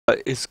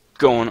What is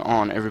going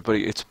on,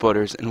 everybody? It's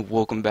Butters, and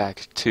welcome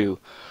back to.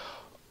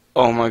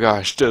 Oh my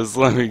gosh! Just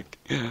let me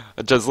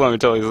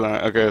tell you something.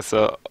 Okay,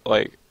 so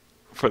like,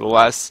 for the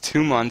last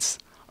 2 months,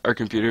 our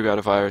computer got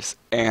a virus,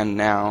 and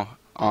now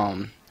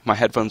my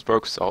headphones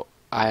broke. So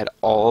I had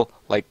all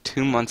like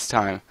 2 months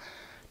time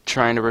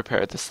trying to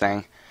repair this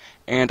thing,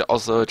 and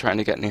also trying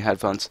to get new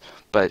headphones.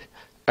 But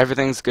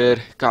everything's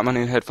good. Got my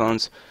new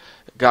headphones,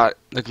 got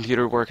the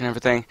computer working,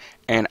 everything,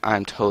 and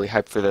I'm totally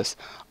hyped for this.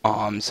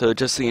 So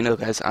just so you know,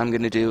 guys, I'm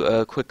gonna do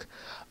a quick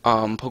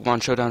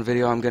Pokemon Showdown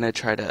video. I'm gonna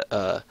try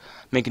to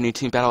make a new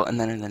team battle, and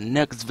then in the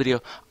next video,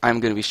 I'm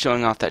gonna be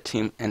showing off that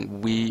team,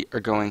 and we are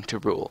going to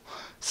rule.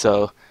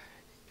 So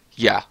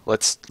yeah,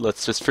 let's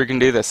just freaking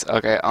do this.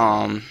 Okay.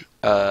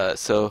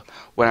 So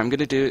what I'm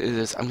gonna do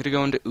is I'm gonna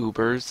go into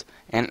Ubers,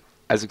 and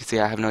as you can see,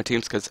 I have no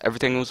teams because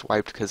everything was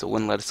wiped because it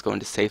wouldn't let us go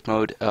into safe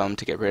mode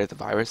to get rid of the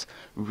virus.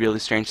 Really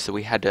strange, so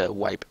we had to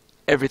wipe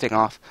everything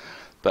off.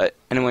 But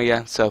anyway,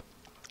 yeah, so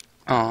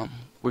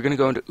we're gonna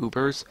go into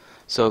Ubers.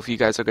 So if you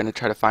guys are gonna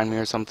try to find me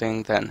or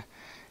something, then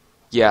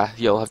yeah,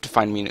 you'll have to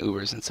find me in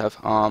Ubers and stuff.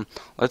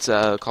 Let's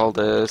call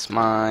this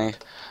my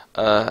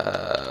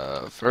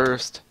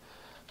first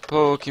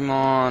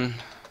Pokemon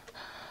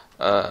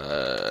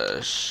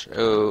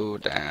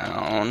Showdown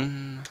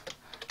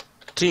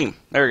team.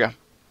 There we go.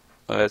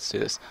 Let's do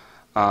this.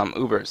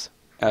 Ubers.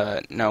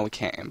 No, we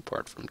can't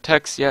import from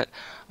text yet.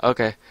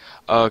 Okay.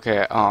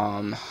 Okay.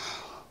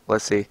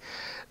 Let's see.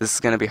 This is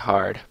gonna be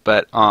hard,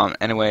 but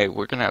anyway,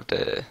 we're gonna have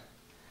to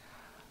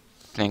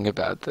think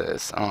about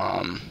this.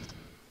 Oh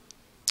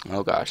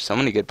gosh, so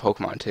many good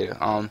Pokemon too.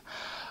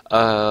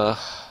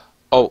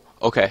 Oh,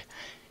 okay.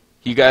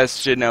 You guys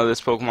should know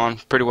this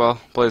Pokemon pretty well,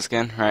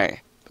 Blaziken, right?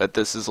 But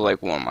this is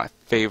like one of my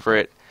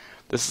favorite.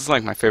 This is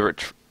like my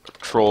favorite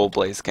troll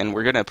Blaziken.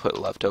 We're gonna put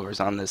leftovers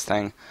on this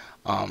thing.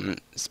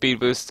 Speed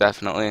boost,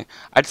 definitely.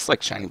 I just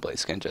like shiny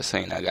Blaziken, just so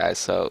you know, guys.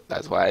 So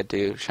that's why I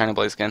do shiny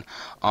Blaziken.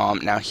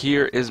 Now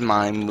here is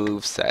my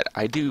move set.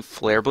 I do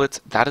Flare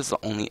Blitz. That is the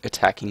only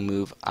attacking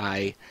move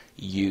I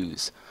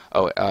use.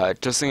 Oh,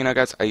 just so you know,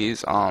 guys, I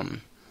use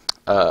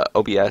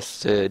OBS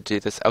to do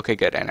this. Okay,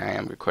 good, and I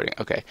am recording.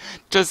 Okay,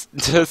 just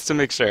to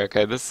make sure.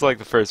 Okay, this is like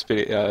the first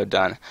video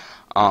done.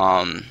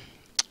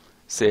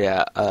 So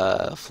yeah,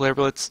 Flare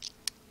Blitz,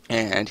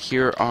 and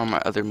here are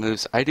my other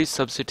moves. I do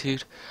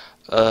Substitute,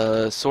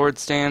 Sword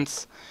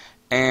Stance,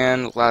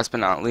 and last but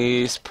not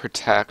least,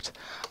 Protect.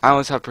 I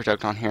always have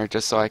Protect on here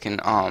just so I can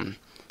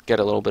get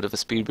a little bit of a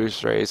speed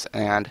boost raise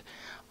and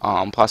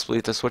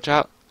possibly to switch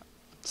out.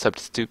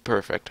 Substitute,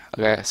 perfect.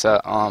 Okay, so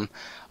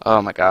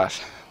oh my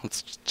gosh,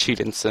 let's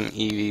cheat in some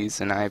EVs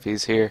and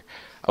IVs here.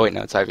 Oh wait,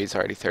 no, it's IVs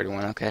already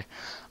 31. Okay,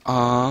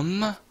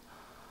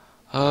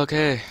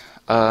 okay,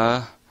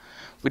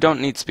 we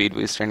don't need speed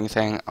boost or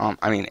anything.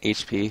 I mean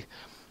HP.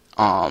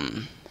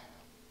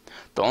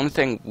 The only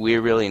thing we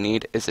really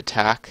need is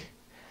attack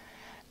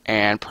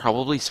and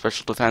probably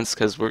special defense,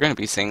 because we're going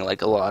to be seeing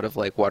like a lot of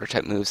like water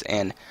type moves,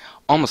 and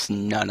almost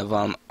none of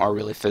them are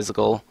really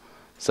physical.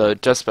 So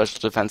just special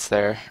defense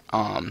there,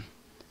 and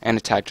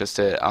attack just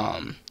to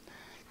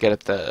get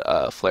up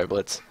the Flare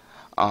Blitz.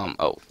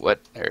 Oh, what?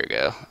 There we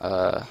go.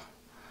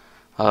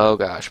 Oh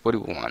gosh, what do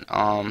we want?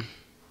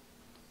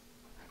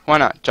 Why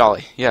not?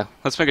 Jolly. Yeah,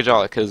 let's make a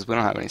Jolly, because we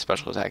don't have any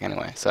special attack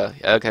anyway. So,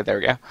 yeah, okay, there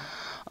we go.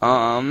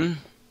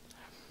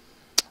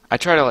 I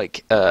try to,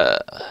 like,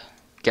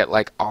 get,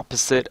 like,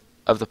 opposite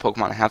of the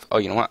Pokemon I have. Oh,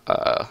 you know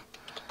what?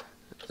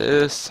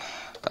 This,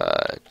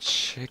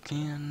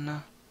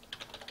 chicken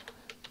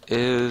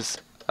is,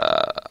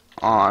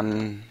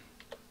 on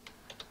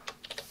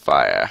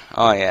fire.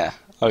 Oh, yeah.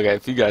 Okay,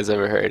 if you guys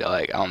ever heard,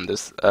 like,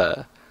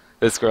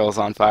 this girl's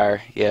on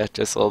fire. Yeah,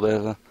 just a little bit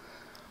of a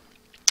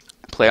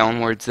play on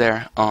words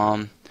there.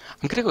 I'm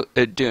gonna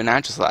go do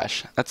an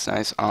Slash. That's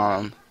nice.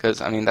 Because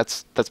I mean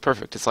that's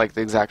perfect. It's like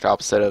the exact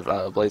opposite of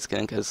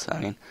Blaziken. Because I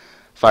mean,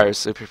 fire is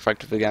super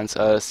effective against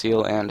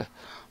Steel, and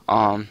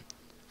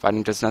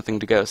fighting does nothing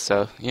to Ghost.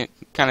 So yeah,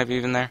 kind of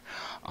even there.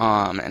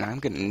 And I'm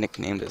gonna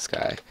nickname this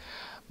guy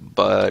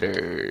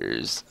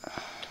Butters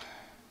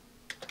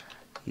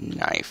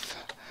Knife.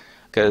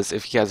 Because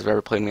if you guys have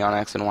ever played me on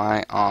X and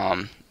Y,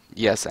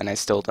 yes, and I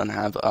still don't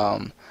have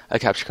a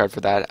capture card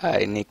for that.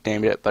 I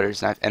nicknamed it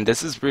Butters Knife, and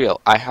this is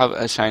real. I have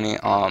a shiny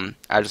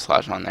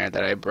Slash on there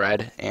that I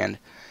bred, and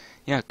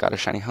yeah, got a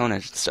shiny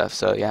Honedge and stuff.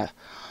 So yeah,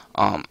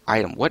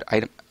 item. What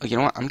item? You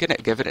know what? I'm gonna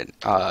give it an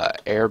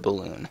air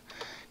balloon,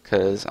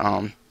 cause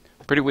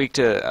pretty weak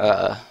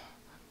to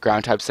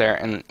ground types there,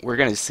 and we're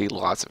gonna see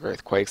lots of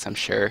earthquakes, I'm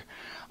sure.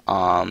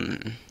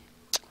 I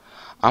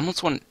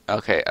almost want.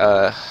 Okay.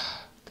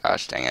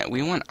 Gosh dang it,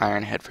 we want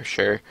Iron Head for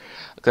sure,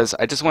 because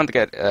I just wanted to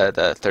get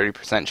the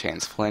 30%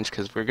 chance flinch,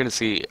 because we're going to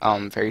see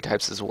fairy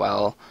types as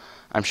well,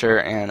 I'm sure,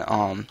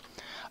 and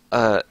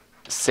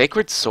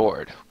Sacred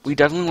Sword. We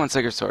definitely want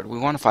Sacred Sword. We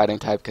want a fighting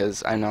type,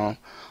 because I know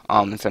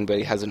if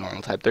anybody has a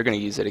normal type, they're going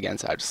to use it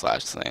against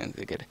Slash, so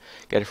they could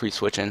get a free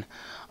switch in.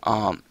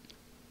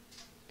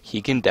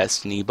 He can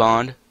Destiny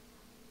Bond.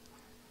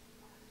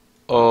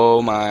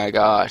 Oh my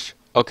gosh.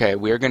 Okay,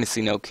 we're going to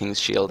see no King's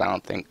Shield, I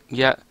don't think.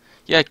 Yeah.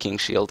 yeah, King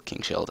Shield,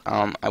 King Shield.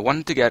 I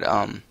wanted to get,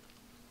 oh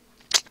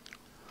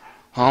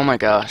my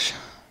gosh.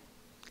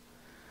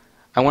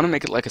 I want to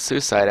make it like a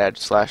suicide edge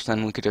slash,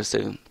 then we could just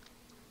do,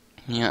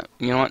 yeah,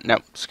 you know what? No,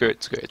 screw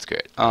it, screw it, screw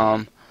it.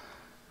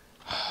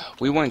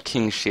 We want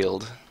King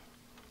Shield.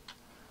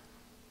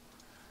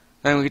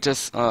 Then we could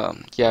just,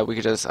 yeah, we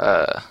could just,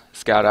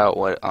 scout out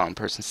what,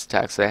 person's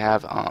attacks they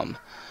have.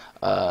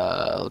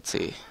 Let's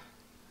see.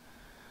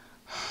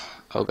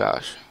 Oh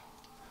gosh.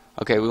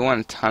 Okay, we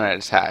want a ton of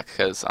attack,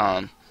 because,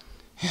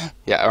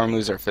 yeah, our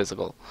moves are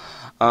physical.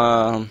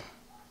 And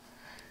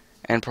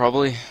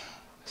probably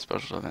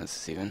special defense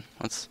is even.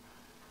 Let's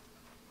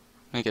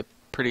make it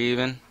pretty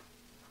even.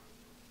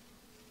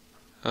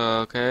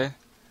 Okay.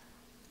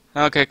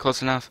 Okay,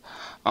 close enough.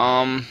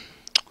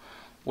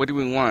 What do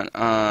we want?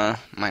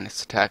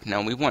 Minus attack.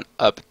 No, we want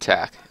up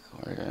attack.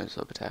 Where is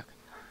up attack?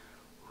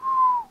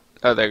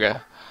 Oh, there you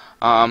go.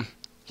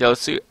 Yeah,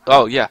 let's see.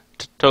 Oh, yeah,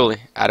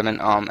 totally.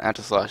 Adamant,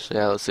 anti-slash.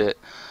 Yeah, let's see it.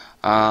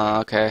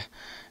 Okay.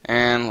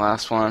 And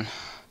last one.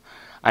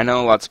 I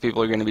know lots of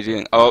people are going to be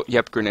doing... Oh,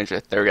 yep,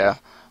 Greninja. There we go.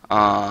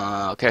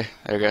 Okay,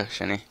 there we go,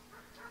 Shinny.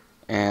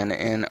 And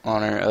in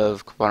honor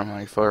of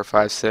Pokémon 4,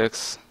 5,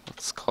 6,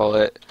 let's call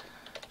it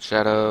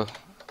Shadow...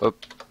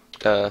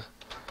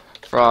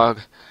 Frog.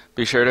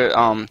 Be sure to,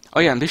 oh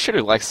yeah, and be sure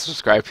to like,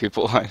 subscribe,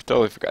 people. I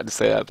totally forgot to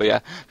say that, but yeah,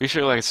 be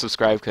sure to like,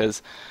 subscribe,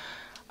 because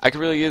I could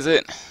really use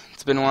it.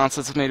 It's been a while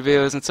since I've made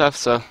videos and stuff,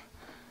 so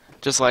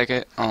just like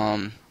it.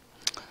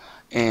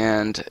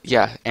 And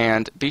yeah,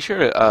 and be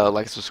sure to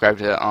like, subscribe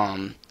to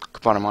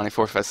Kapanamani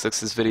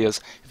 456's videos.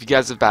 If you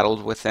guys have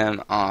battled with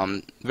him,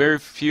 very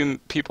few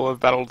people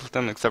have battled with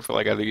him except for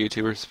like other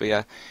YouTubers. But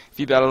yeah, if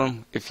you battle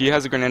him, if he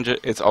has a Greninja,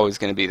 it's always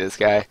gonna be this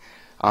guy,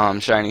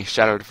 Shiny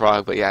Shadow to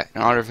Frog. But yeah,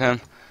 in honor of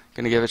him,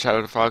 gonna give it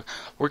Shadow to Frog.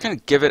 We're gonna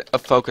give it a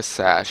Focus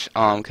Sash,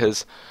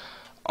 because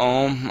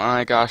oh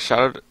my gosh,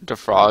 Shadow to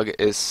Frog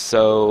is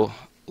so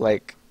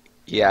like,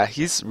 yeah,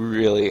 he's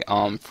really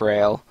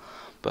frail.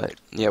 But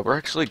yeah, we're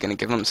actually gonna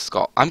give him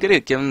Skull. I'm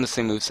gonna give him the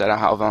same moveset I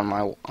have on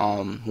my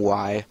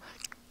Y.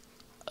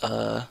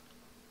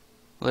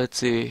 Let's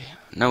see.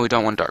 No, we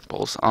don't want Dark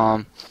Pulse.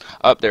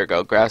 Up there we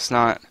go. Grass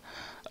Knot.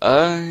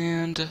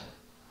 And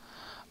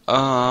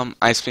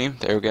Ice Beam.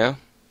 There we go.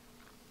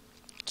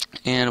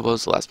 And what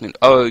was the last move?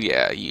 Oh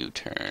yeah,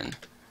 U-turn.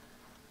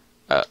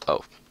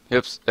 Oh,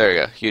 oops. There we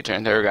go.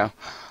 U-turn. There we go.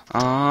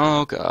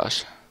 Oh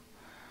gosh.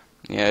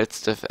 Yeah,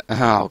 it's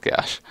oh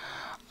gosh.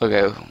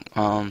 Okay.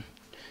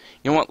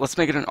 You know what? Let's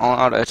make it an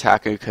all-out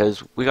attacker,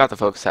 because we got the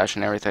Focus Sash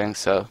and everything.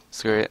 So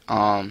screw it.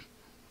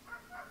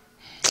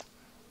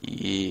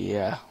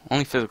 Yeah.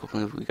 Only physical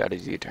move we got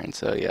is U-turn.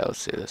 So yeah,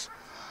 let's do this.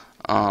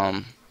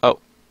 Oh.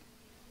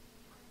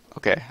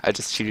 Okay. I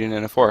just cheated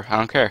in a 4. I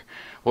don't care.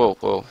 Whoa,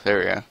 whoa. There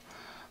we go.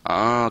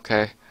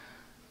 Okay.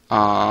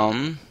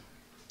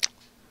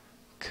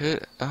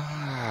 Could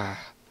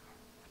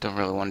don't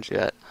really want to do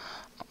that.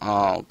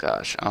 Oh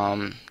gosh.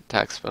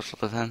 Attack, special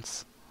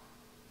defense.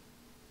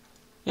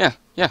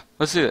 Yeah,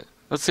 let's do it.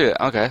 Let's do it.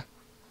 Okay.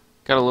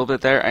 Got a little bit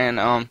there,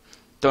 and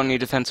don't need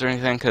defense or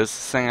anything, because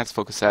this thing has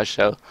Focus Sash,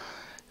 so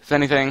if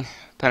anything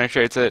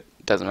penetrates it,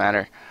 doesn't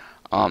matter.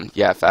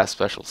 Yeah, fast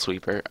special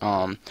sweeper.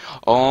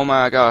 Oh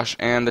my gosh,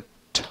 and the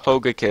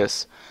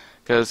Togekiss,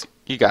 because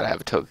you gotta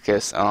have a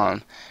Togekiss.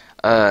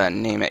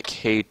 Name it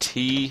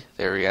KT.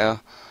 There we go.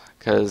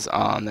 Because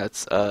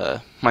that's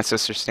my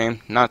sister's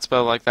name. Not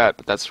spelled like that,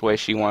 but that's the way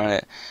she wanted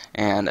it.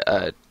 And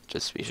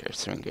just be sure,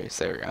 Stringers.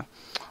 There we go.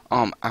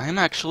 I'm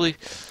actually,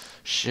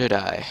 should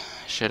I?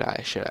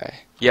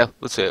 Yeah,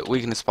 let's do it.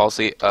 Weakness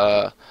Policy.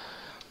 That's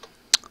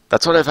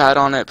what I've had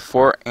on it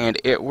before, and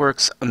it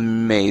works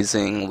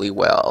amazingly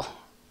well.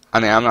 I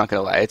mean, I'm not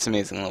gonna lie, it's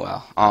amazingly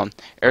well.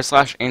 Air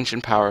Slash,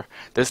 Ancient Power.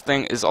 This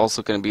thing is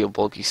also gonna be a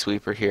bulky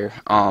sweeper here.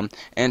 And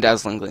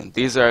Dazzling Gleam.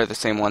 These are the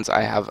same ones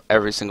I have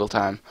every single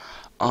time.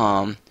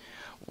 Oh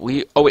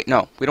wait,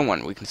 no, we don't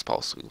want Weakness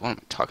Policy. What am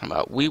I talking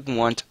about? We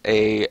want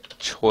a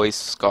Choice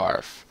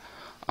Scarf.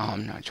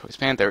 Not Choice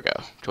Band, there we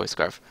go. Choice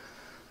Scarf.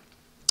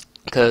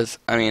 Because,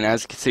 I mean,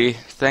 as you can see,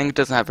 thing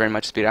doesn't have very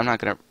much speed. I'm not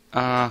gonna,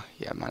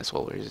 yeah, might as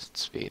well raise its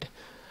speed.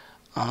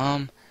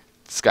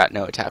 It's got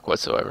no attack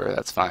whatsoever,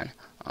 that's fine.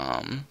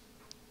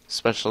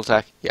 Special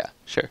attack, yeah,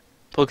 sure.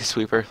 Poke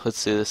Sweeper,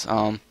 let's do this.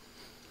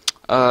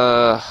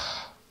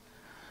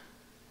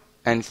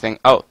 Anything,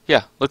 oh,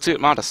 yeah, let's do it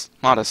Modest.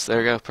 Modest, there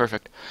we go,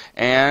 perfect.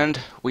 And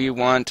we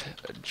want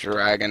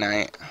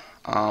Dragonite.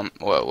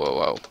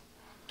 Whoa.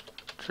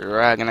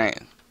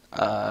 Dragonite.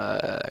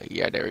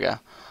 Yeah, there we go.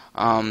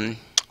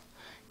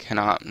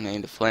 Cannot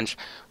need to flinch.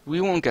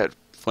 We won't get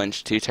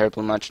flinched too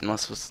terribly much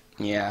unless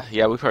yeah,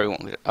 we probably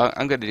won't get,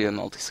 I'm gonna do a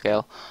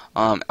multi-scale.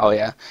 Oh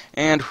yeah.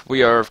 And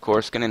we are, of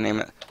course, gonna name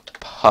it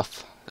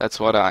Puff. That's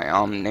what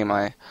I, name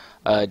my,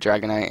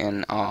 Dragonite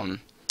and,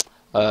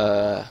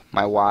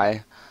 my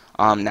Y.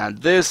 Now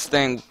this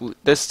tank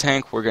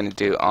we're gonna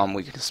do,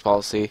 Weakness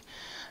Policy.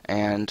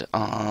 And,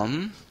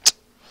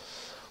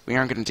 we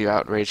aren't gonna do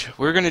Outrage.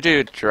 We're gonna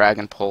do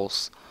Dragon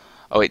Pulse.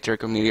 Oh wait,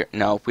 Draco Meteor.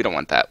 No, we don't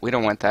want that. We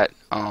don't want that.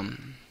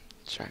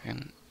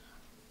 Dragon.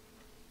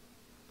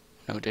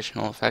 No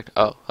additional effect.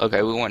 Oh,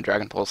 okay, we want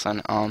Dragon Pulse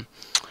then.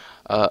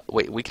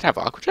 Wait, we can have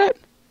Aqua Jet?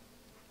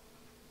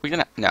 We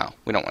can no,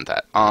 we don't want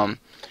that.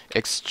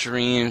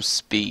 Extreme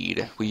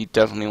Speed. We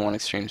definitely want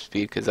Extreme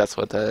Speed because that's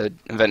what the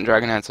Event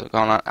Dragon has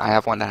going on. I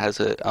have one that has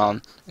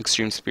a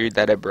Extreme Speed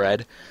that I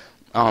bred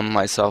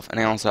myself, and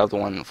I also have the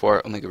one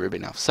for Omega Ruby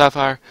and Alpha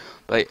Sapphire.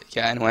 But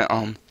yeah, anyway,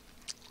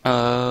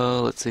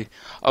 let's see.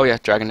 Oh yeah,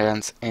 Dragon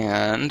Dance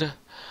and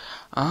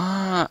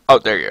oh,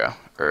 there you go,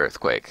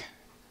 Earthquake.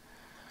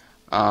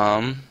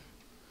 I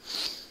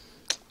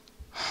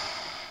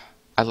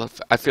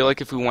feel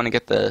like if we want to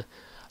get the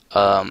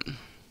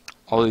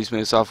all these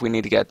moves off, we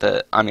need to get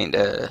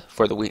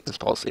for the weakness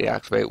pulse to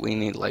activate, we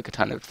need like a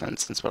ton of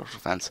defense and special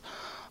defense.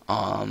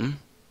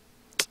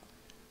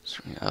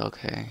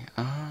 Okay.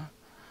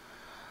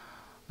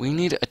 We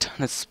need a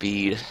ton of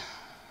speed.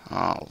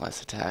 Oh,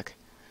 less attack.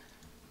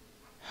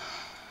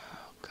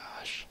 Oh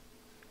gosh.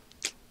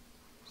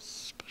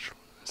 Special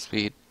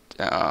speed.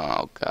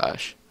 Oh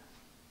gosh.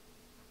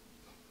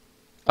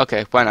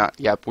 Okay, why not?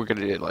 Yep, we're gonna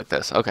do it like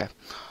this. Okay.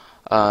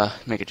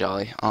 Make it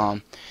jolly.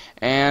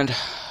 And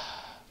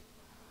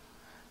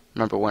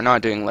remember, we're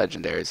not doing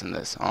legendaries in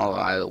this. Although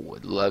I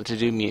would love to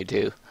do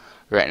Mewtwo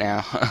right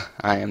now.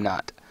 I am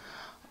not.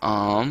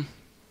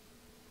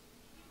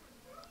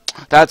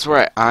 That's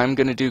right. I'm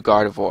gonna do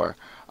Gardevoir.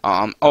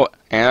 Oh,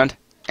 and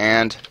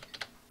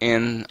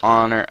in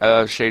honor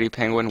of Shady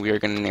Penguin, we are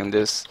gonna name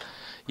this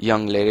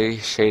young lady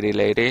Shady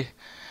Lady.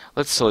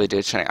 Let's totally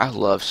do shiny. I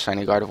love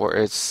shiny Gardevoir.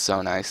 It's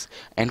so nice,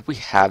 and we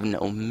have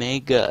no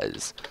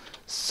megas,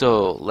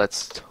 so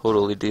let's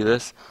totally do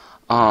this.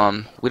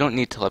 We don't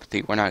need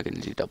telepathy. We're not gonna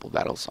do double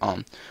battles.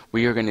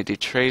 We are gonna do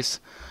Trace.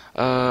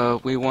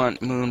 We want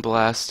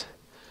Moonblast,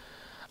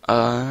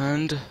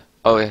 and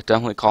oh yeah,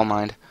 definitely Calm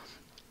Mind.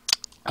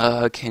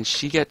 Can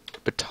she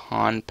get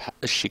Baton Pass?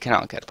 She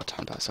cannot get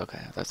Baton Pass.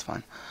 Okay, that's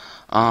fine.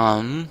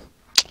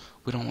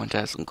 We don't want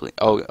Dazzling Gleam.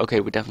 Oh,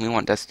 okay, we definitely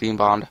want Destiny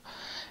Bond.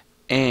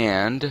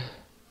 And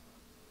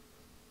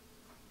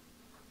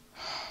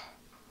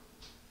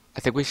I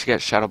think we should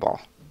get Shadow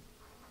Ball.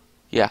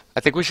 Yeah, I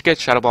think we should get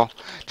Shadow Ball.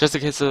 Just in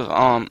case of,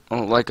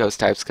 like Ghost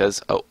types,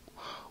 because, oh,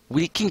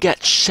 we can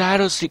get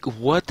Shadow Seek.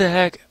 What the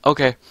heck?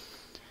 Okay.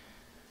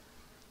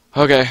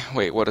 Okay,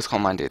 wait, what does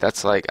Calm Mind do?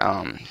 That's like,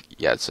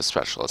 yeah, it's a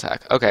special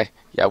attack. Okay,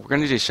 yeah, we're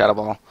gonna do Shadow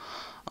Ball.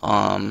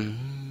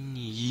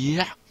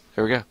 Yeah,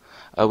 there we go.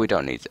 We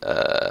don't need,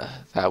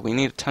 that. We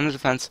need a ton of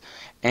defense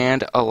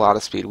and a lot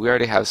of speed. We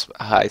already have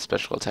a high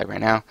special attack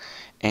right now.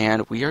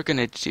 And we are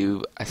gonna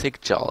do, I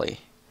think, Jolly.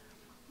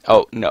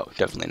 Oh, no,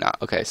 definitely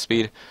not. Okay,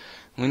 speed.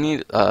 We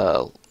need,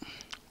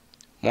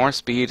 more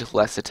speed,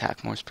 less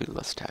attack. More speed,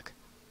 less attack.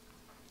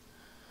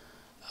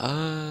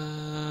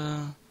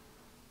 Oh,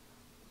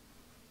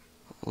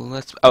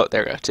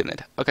 there we go,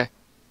 timid. Okay.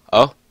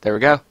 Oh, there we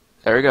go.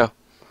 There we go.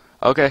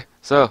 Okay,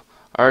 so,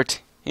 our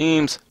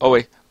teams, oh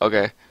wait,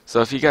 okay. So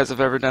if you guys have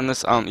ever done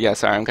this, yeah,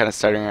 sorry, I'm kind of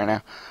stuttering right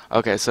now.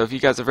 Okay, so if you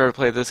guys have ever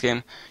played this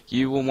game,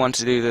 you will want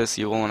to do this.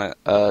 You will want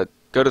to,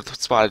 go to the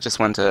spot I just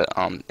went to,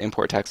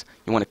 import text.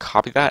 You want to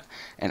copy that,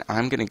 and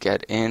I'm going to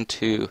get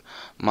into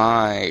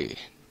my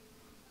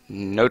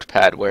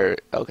notepad where,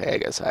 okay, I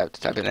guess I have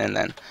to type it in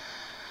then.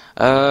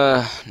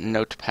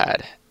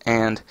 Notepad,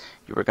 and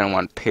you are going to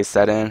want to paste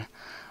that in.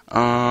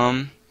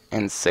 And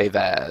save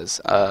as,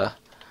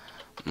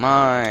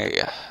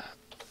 my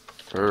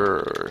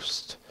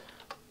first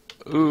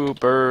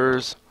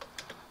Ubers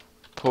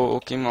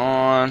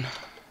Pokemon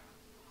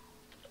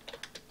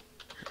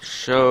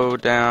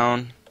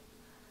Showdown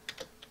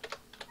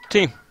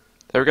team.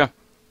 There we go.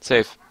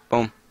 Save.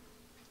 Boom.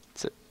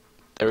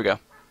 There we go.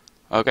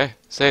 Okay,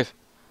 save.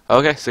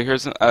 Okay, so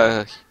here's,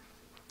 so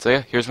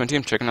yeah, here's my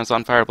team. Chicken is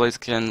on Fire,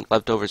 Blaziken,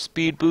 Leftover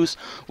Speed Boost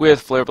with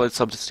Flare Blade,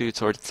 Substitute,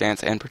 Sword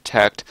Stance, and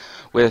Protect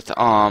with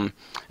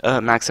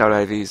max out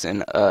IVs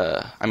and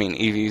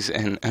EVs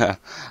and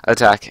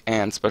attack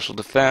and special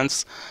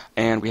defense.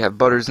 And we have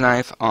Butter's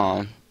Knife,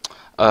 my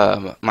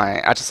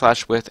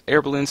Attaslash with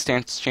Air Balloon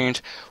Stance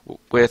Change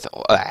with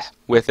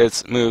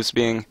its moves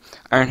being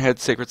Iron Head,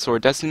 Sacred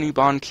Sword, Destiny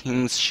Bond,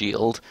 King's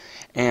Shield,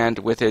 and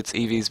with its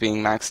EVs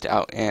being maxed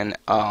out in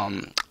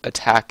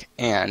attack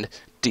and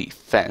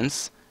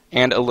defense.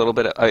 And a little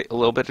bit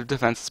of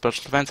defense,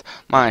 special defense.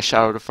 My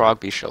Shadow the Frog.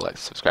 Be sure to like,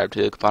 subscribe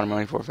to Coupon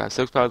Money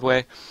 456 by the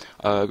way.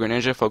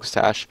 Greninja, Focus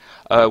Dash,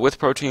 with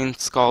Protein,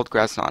 Scald,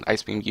 Grass Knot,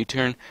 Ice Beam,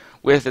 U-Turn,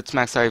 with its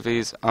max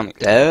EVs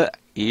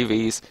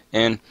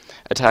in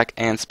attack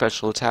and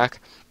special attack.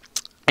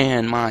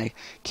 And my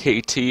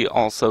KT,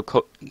 also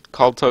called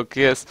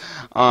Tokius,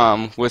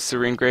 with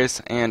Serene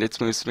Grace, and its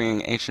moves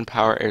being Ancient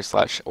Power, Air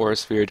Slash, Aura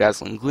Sphere,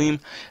 Dazzling Gleam,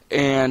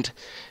 and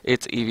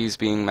its EVs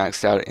being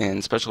maxed out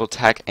in special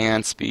attack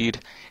and speed.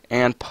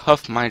 And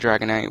Puff my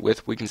Dragonite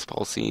with Weakness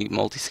Policy,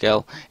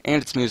 Multiscale,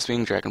 and its moves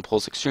being Dragon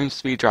Pulse, Extreme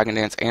Speed, Dragon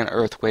Dance, and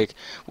Earthquake,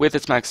 with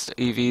its maxed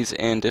EVs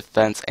in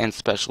defense and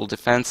special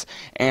defense.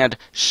 And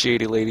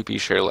Shady Lady, be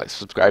sure to like,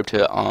 subscribe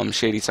to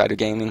Shady Side of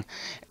Gaming.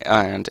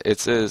 And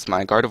it is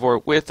my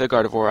Gardevoir with the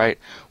Gardevoirite,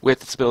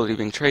 with its ability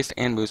being traced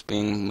and main moves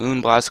being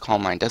Moonblast,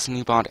 Calm Mind,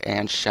 Destiny Bond,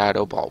 and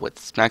Shadow Ball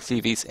with max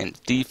EVs in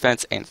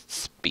defense and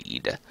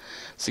speed.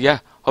 So yeah,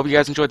 hope you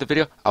guys enjoyed the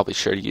video. I'll be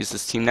sure to use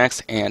this team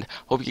next, and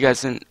hope you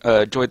guys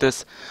enjoyed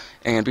this.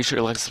 And be sure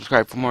to like and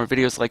subscribe for more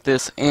videos like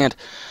this, and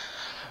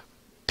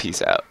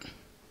peace out.